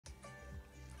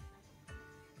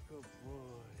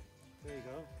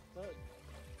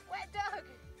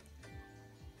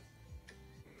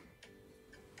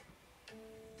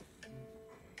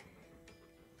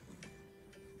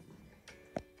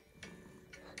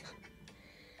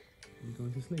You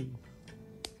going to sleep?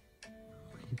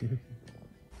 What are you doing?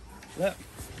 Look.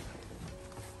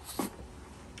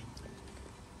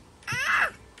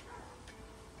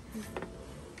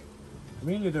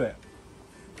 Amelia, do it.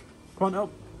 Come on, up.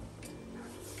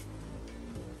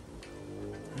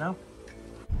 Now.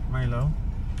 Milo,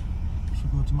 we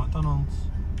should go to McDonald's.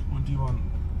 What do you want?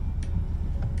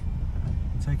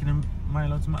 Taking him,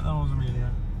 Milo, to McDonald's,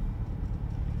 Amelia?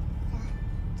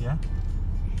 Yeah?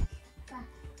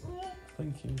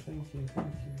 Thank you, thank you,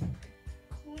 thank you.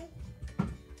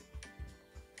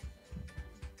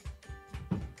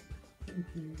 Thank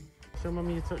you. Show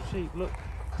Mummy you touch sheep, look.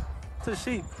 Touch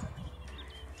sheep.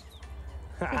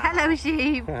 Hello,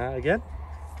 sheep. Again.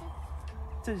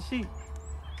 Touch sheep.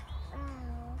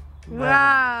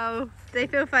 Wow. They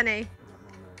feel funny.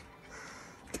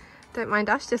 Don't mind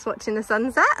us just watching the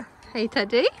sunset. Hey,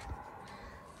 Teddy.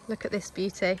 Look at this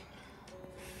beauty.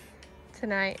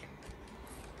 Tonight.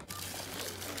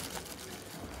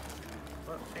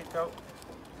 Go.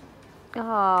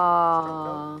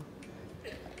 Aww.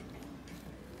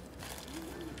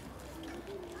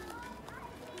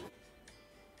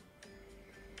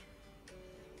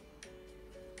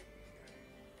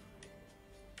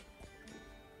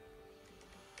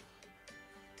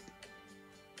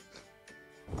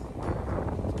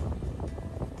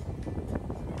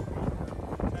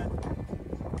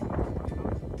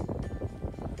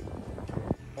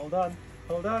 Hold on,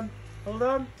 hold on, hold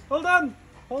on, hold on,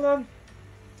 hold on.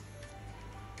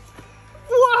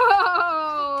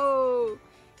 Whoa!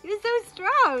 You're so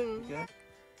strong. Yeah.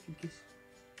 Kiss.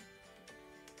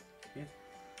 Yeah.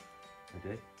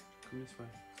 Ready? Come this way.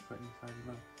 Let's put it inside your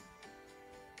mouth.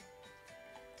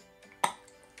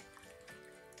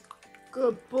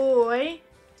 Good boy.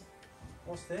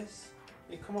 What's this?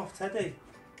 It come off Teddy.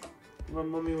 When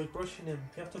Mummy was brushing him.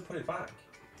 You have to put it back.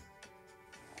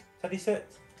 Teddy, sit.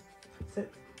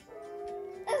 Sit.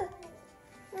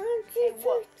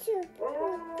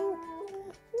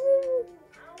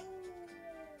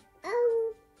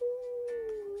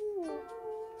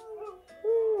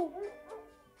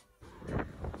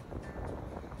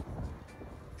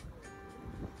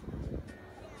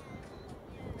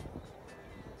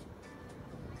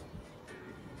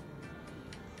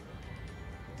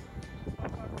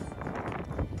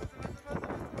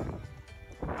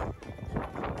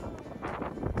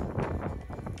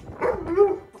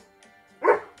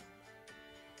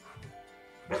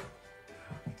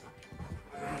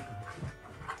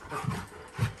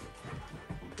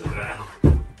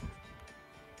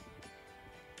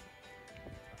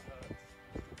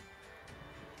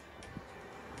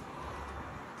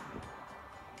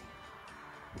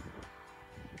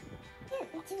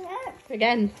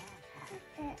 Again.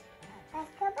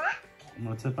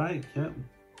 Motorbike, yep.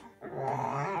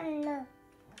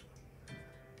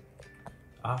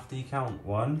 After you count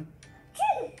 1, 2.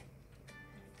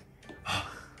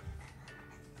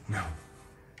 No.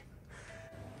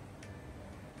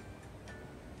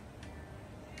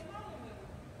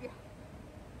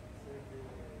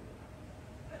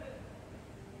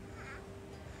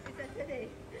 Is that Teddy?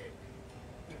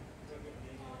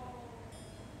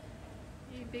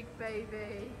 You big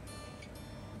baby.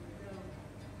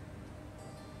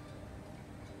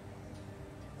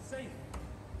 Safe.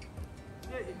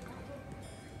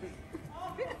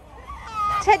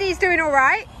 Teddy's doing all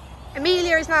right.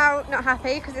 Amelia is now not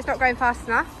happy because it's not going fast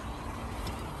enough.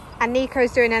 And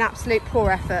Nico's doing an absolute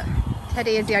poor effort.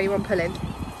 Teddy is the only one pulling.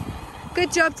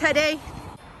 Good job, Teddy.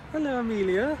 Hello,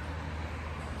 Amelia.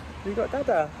 You got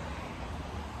Dada?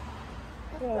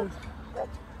 Yeah.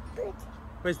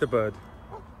 Where's the bird?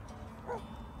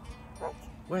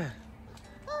 Where?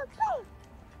 You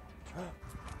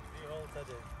hold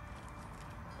Teddy.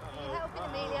 Are you helping,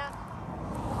 Amelia?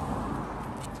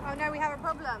 Oh no, we have a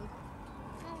problem.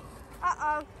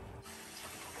 Uh-oh.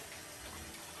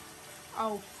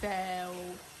 Oh, Phil.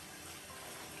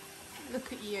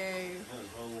 Look at you.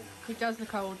 He does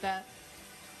look old there.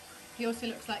 He also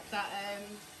looks like that,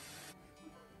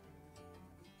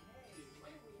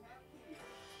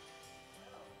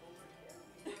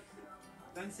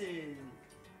 Dancing.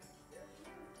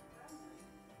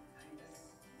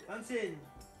 Dancing.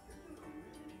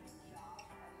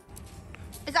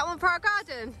 Is that one for our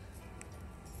garden?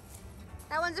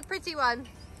 That one's a pretty one.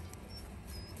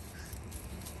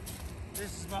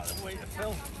 This is about the weight of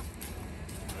Phil.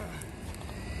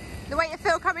 The weight of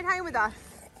Phil coming home with us.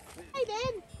 Hey,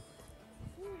 then.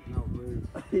 Not rude.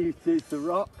 You choose the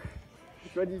rock.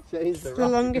 When you change the rock. The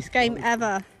longest game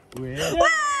ever. Weird. Way!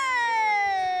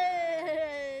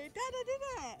 Dada did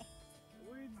it.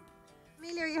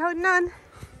 Amelia, are you holding on?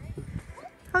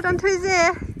 Hold on to his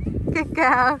ear. Good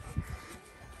girl.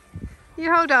 You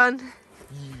hold on.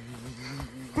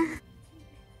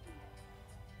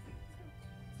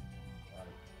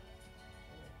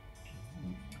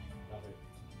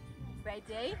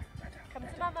 Ready? Come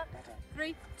to mama.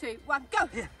 3, 2, 1, go!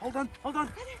 Yeah, hold on.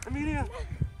 Amelia.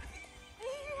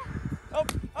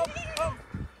 Up.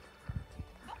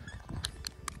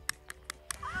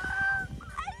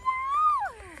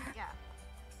 Yeah.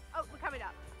 Oh, we're coming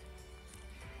up.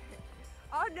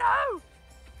 Oh no!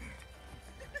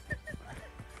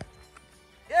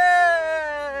 Yay!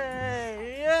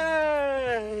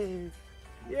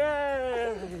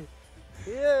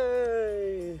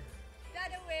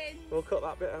 Dada win. We'll cut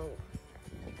that bit out.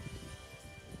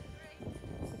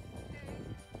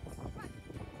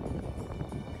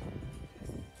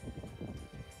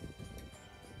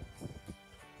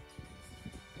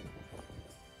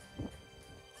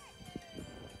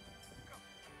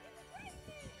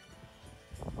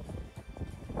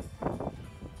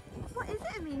 What is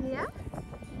it, Amelia?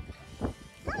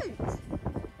 Goat.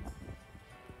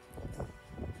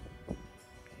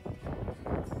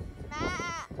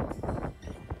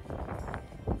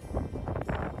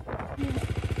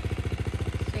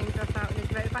 James off out on his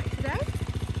motorbike today.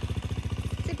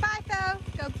 Say bye, Phil.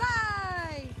 Go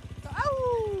bye. Go,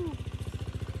 oh.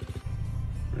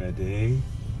 Ready?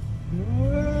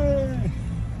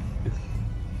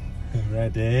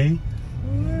 Ready?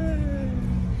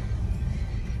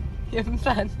 You having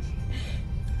fun?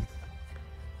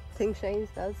 Thing Shane's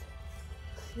does.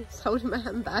 He's holding my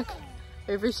handbag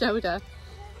over his shoulder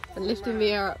and lifting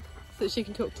me up so that she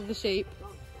can talk to the sheep.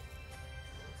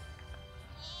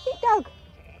 Sheepdog!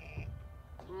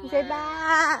 You say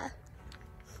bah!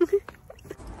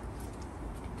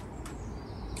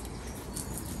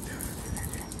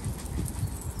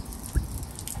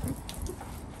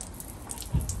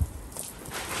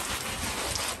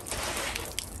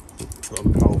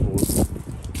 I'm powerful.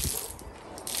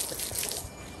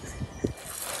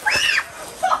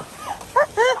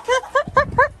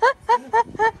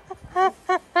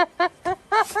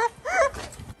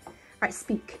 Right,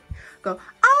 speak. Go,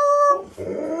 oh!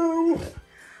 Oh!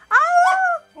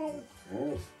 Oh!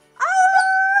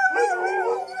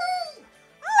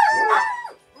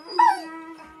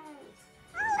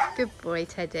 Good boy,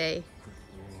 Teddy.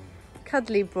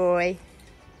 Cuddly boy.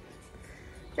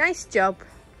 Nice job.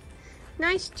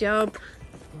 Nice job.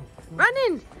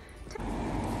 Running.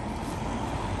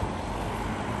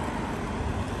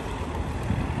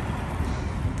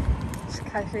 Just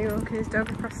casually walking his dog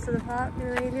across to the park in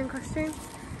an alien costume,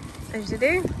 as you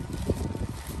do.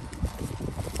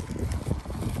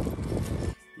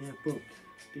 Yeah, but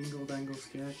dingle dangle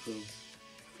scarecrow,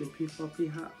 flippy floppy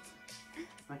hat.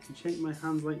 I can shake my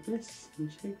hands like this and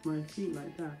shake my feet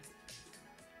like that.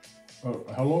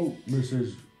 Hello,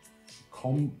 Mrs.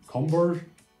 Combers.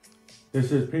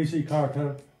 This is PC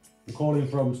Carter. I'm calling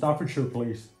from Staffordshire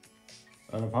Police.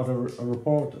 And I've had a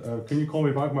report. Can you call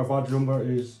me back? My badge number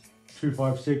is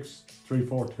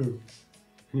 256342.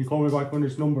 Can you call me back on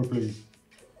this number, please?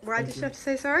 Why did you have to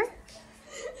say sorry?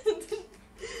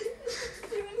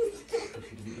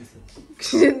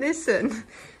 She didn't listen.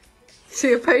 So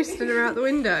you're posting her out the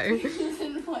window. You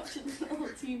didn't watch a little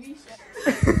TV show.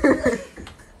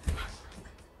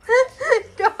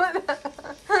 Go on.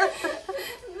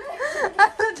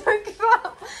 Don't give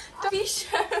up. TV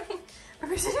show.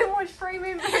 We didn't watch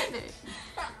Framing Britney.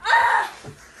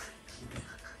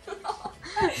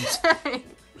 Jane.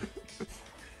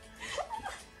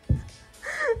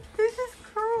 This is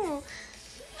cruel.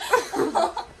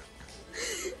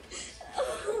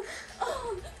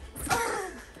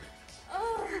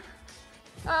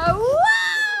 Oh,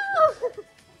 wow!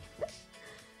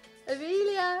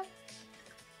 Amelia.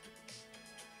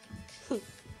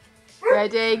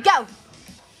 Ready, go!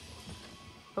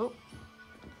 Oh.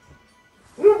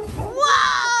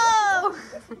 Whoa!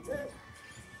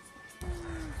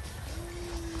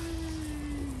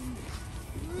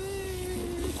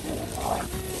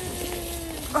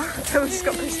 Oh, someone just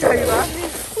got pushed over.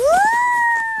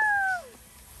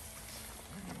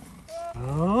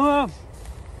 Oh!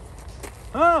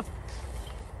 Oh!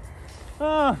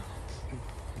 Oh!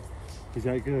 Is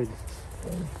that good?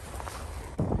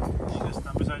 You just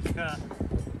stand beside your car.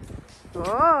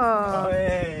 Whoa!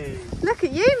 Hey! Look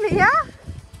at you, Mia!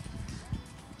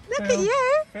 Look at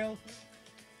you! Phil.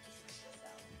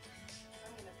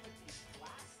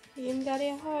 Give him Daddy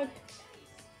a hug.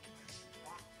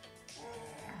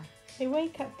 Hey,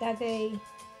 wake up, Daddy.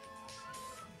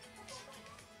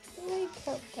 Wake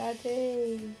up,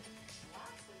 Daddy.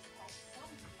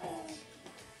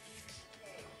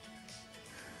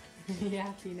 You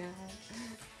happy now?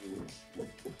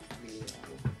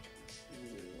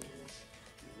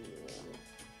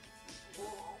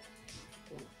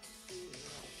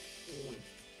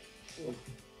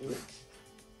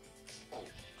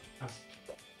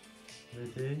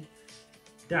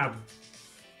 Dab.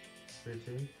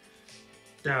 Ready?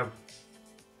 Dab.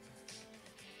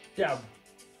 Dab.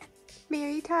 Mia, are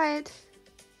you tired?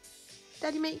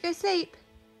 Daddy make you go sleep?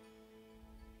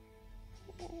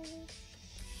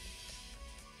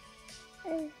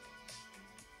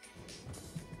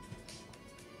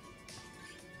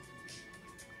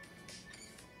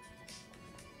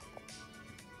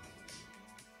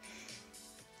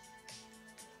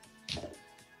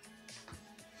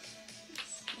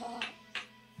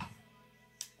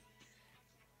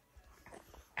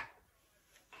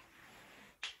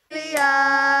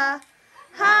 Leah,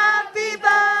 happy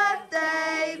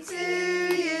birthday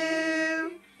to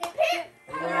you.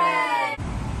 Hooray!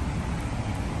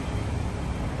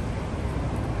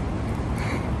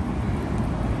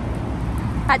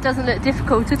 That doesn't look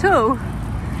difficult at all.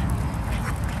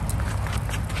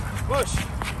 Push!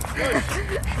 Push!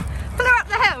 Pull her up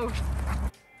the hill.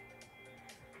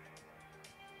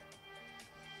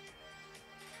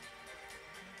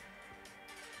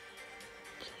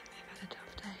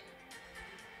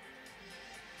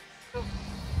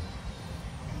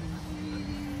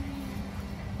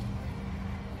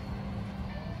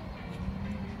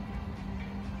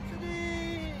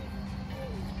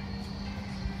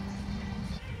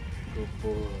 Good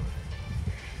boy.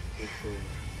 Good boy.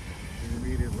 You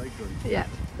made it like that. Yep.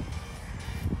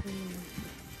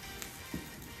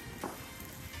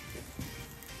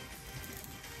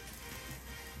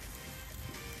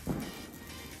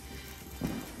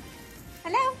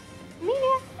 Hello,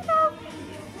 Amelia. Hello.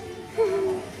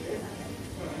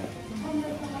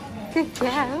 Good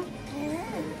girl.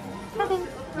 Teddy,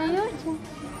 are you watching?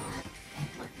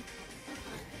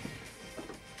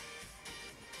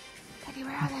 Teddy,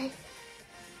 where are they?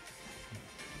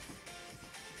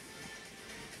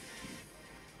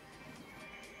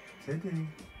 Teddy.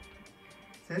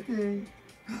 Teddy.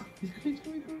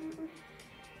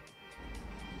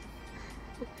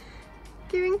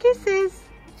 Giving kisses.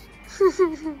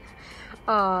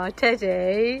 Oh,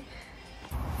 Teddy.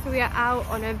 So we are out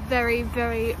on a very,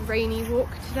 very rainy walk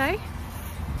today.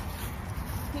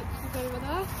 Nick is over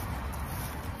there.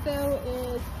 Phil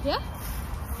is here.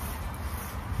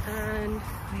 And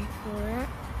wait for it.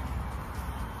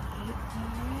 Wait for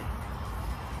it.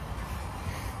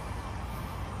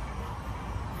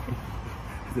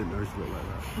 I didn't know she looked like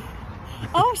that.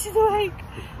 Oh, she's awake.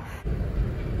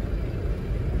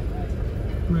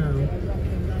 Meow.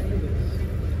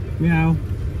 Meow.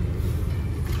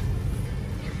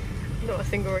 Not a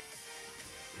single.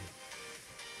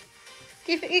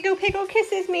 Give Eagle Piggle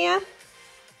kisses, Mia.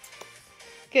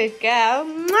 Good girl.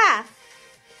 Mwah!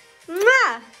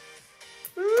 Mwah!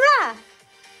 Mwah!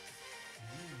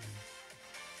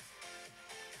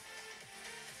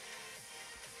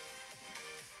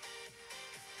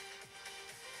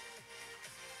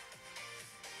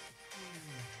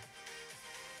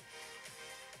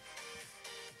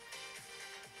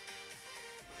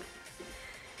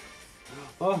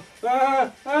 Oh,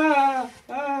 ah, ah,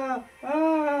 ah,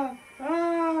 ah,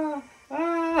 ah,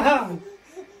 ah.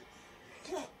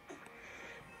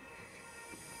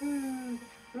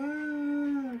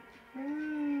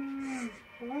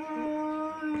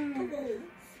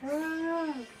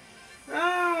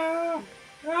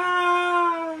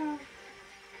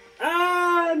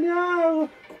 No!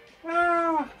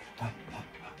 Ah!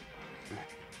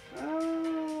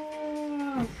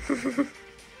 Ah!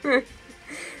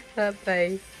 Her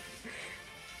face.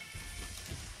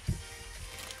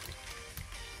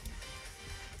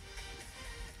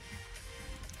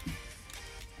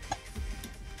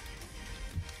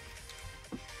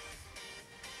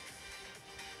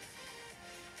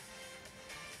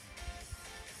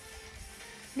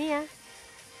 Mia.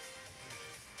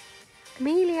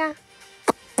 Amelia.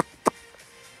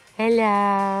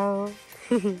 Hello.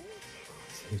 Whee!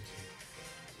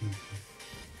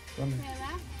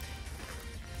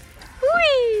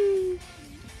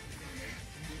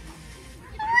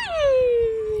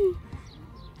 Whee!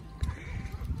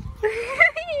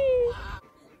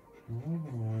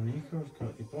 Oh, Nico's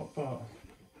got your butt butt.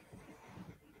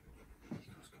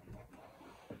 Nico's got butt butt.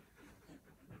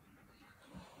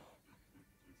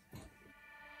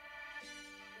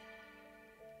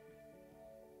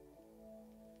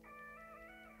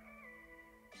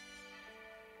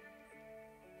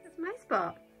 That's my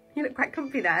spot. You look quite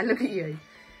comfy there. Look at you.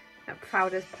 That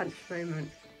proud as punch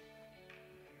moment.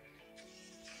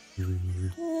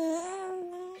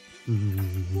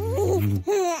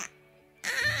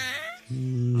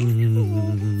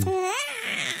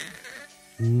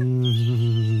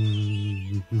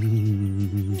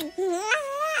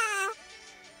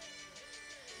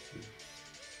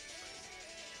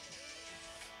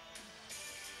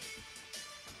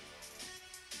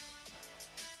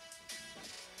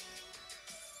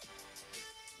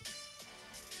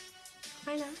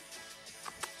 Hi, love.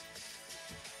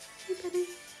 Hey, buddy.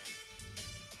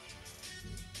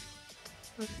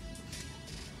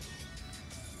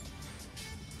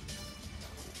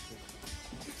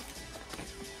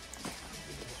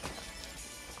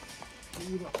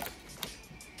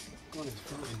 God, it's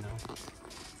growing now.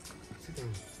 Sit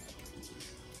down.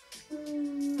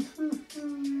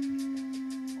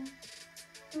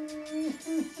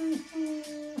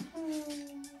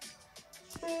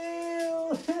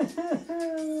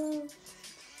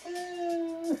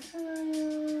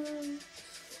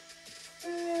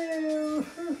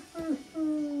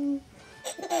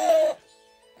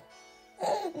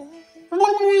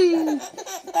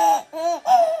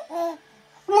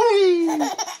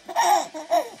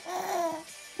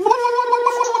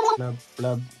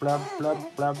 Blub, blub, blub,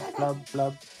 blub, blub,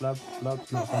 blub, blub, blub,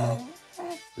 not funny.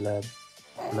 Blub,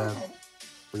 blub,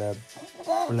 blub,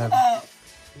 blub.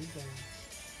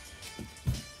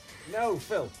 No,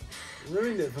 Phil.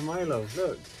 Ruined it for Milo.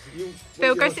 Look.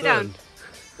 Phil, go sit down.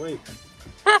 Wait.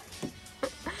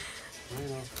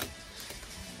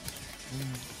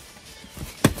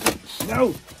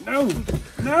 No! No!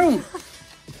 No!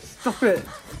 Stop it!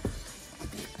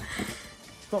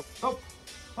 Stop. Up.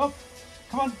 Up.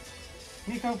 Come on.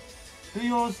 Nico. Do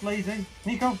yours, lazy.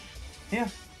 Nico.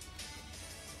 Here.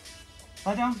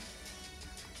 Lie down.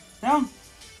 Down.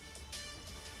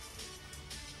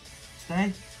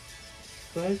 Stay.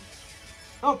 Stay.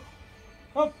 Up.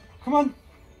 Up. Come on.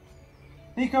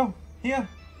 Nico. Here.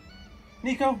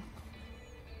 Nico.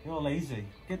 You're lazy.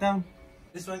 Get down.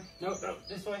 This way. No, no.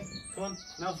 This way. Come on.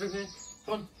 Now through here.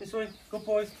 Come on. This way. Good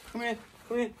boy. Come here.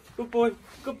 Come here. Good boy.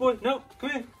 Good boy. No. Come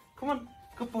here. Come on.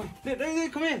 Good boy. There, there,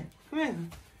 come here. Come here.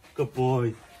 Good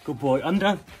boy. Good boy.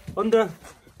 Under. Under.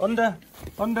 Under.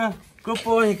 Under. Good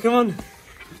boy. Come on.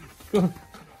 Good,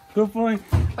 good boy.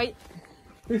 Wait.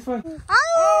 This way. Oh!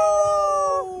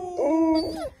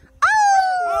 Oh!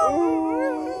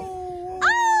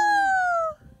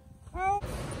 Oh!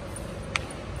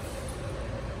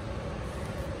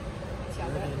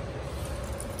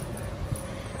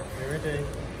 You ready?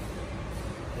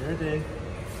 You ready?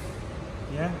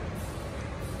 Yeah?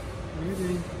 You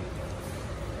ready?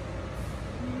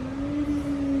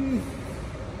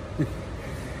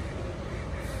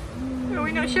 Are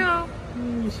we not sure?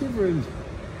 You're shivering.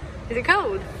 Is it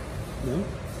cold? No.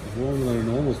 It's warmer than a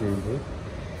normal swimming pool.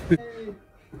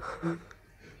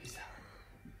 Who's that?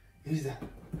 Who's that?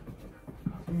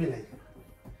 Millie.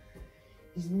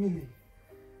 He's Millie.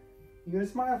 You gonna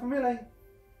smile for Millie?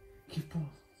 Give paw.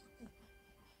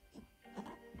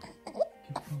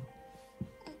 Give paw.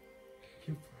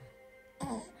 Give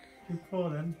paw. Give paw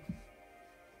then.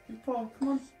 Give paw. Come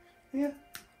on. Here.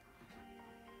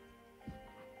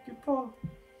 Give paw.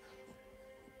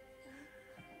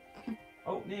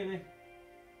 Oh, nearly.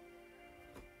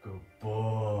 Good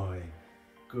boy.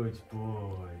 Good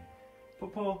boy.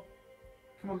 Put paw.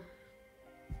 Come on.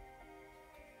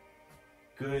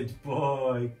 Good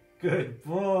boy. Good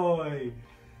boy.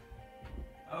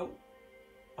 Oh.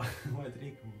 Where did he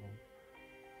come from?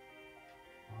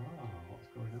 Ah, what's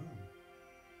going on?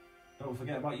 Don't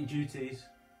forget about your duties.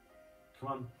 Come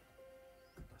on.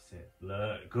 That's it.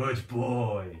 Look. Good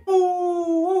boy.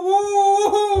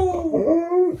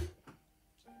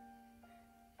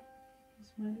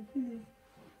 It's my Philly.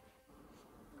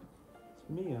 It's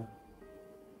Mia.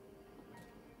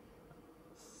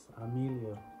 It's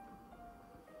Amelia.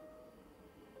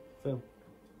 Phil.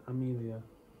 Amelia.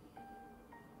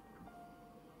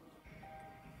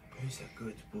 He's a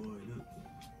good boy, look.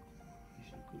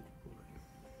 He's a good boy.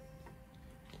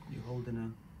 You holding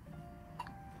her?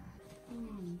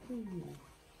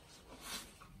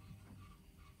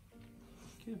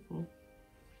 Careful.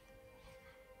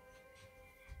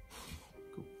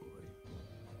 Good boy.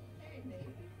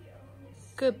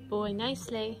 Good boy,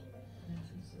 nicely.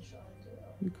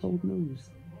 Your cold nose.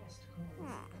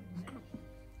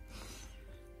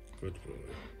 Good boy.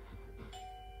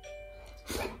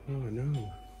 Oh no.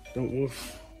 Don't woof.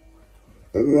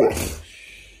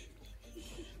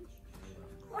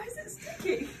 Why is it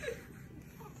sticky?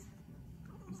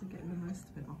 I'm getting the most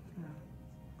of it off now.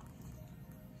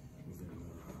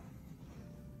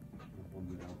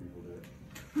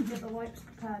 Get the wipes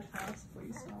prepared first before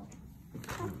you start.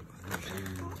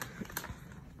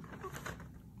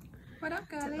 What up,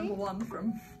 girlie? Number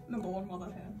one while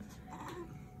they're here.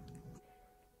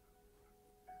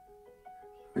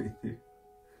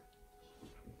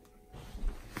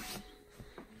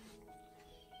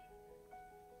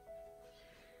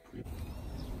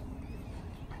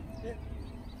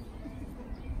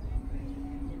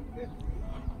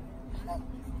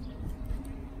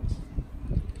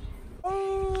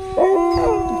 Oh!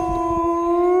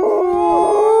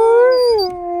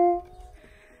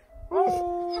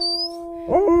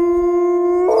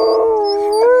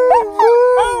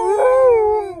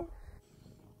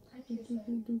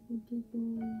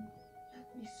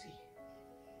 me see.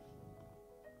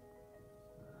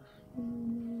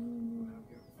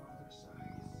 Your father's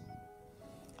size.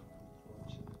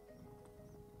 Unfortunate.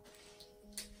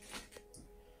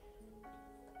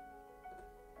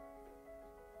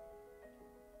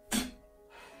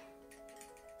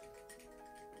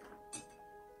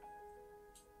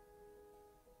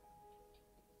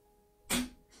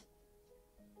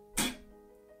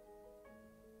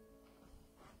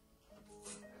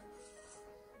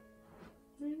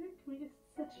 Can we just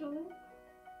settle in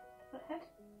the head?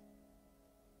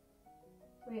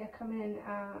 We are coming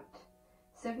at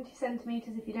 70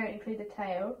 centimetres if you don't include the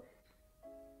tail.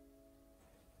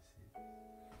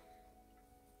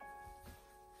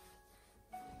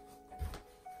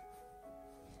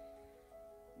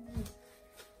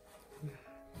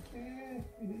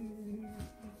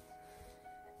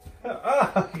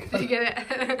 Did you get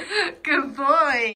it? Good boy!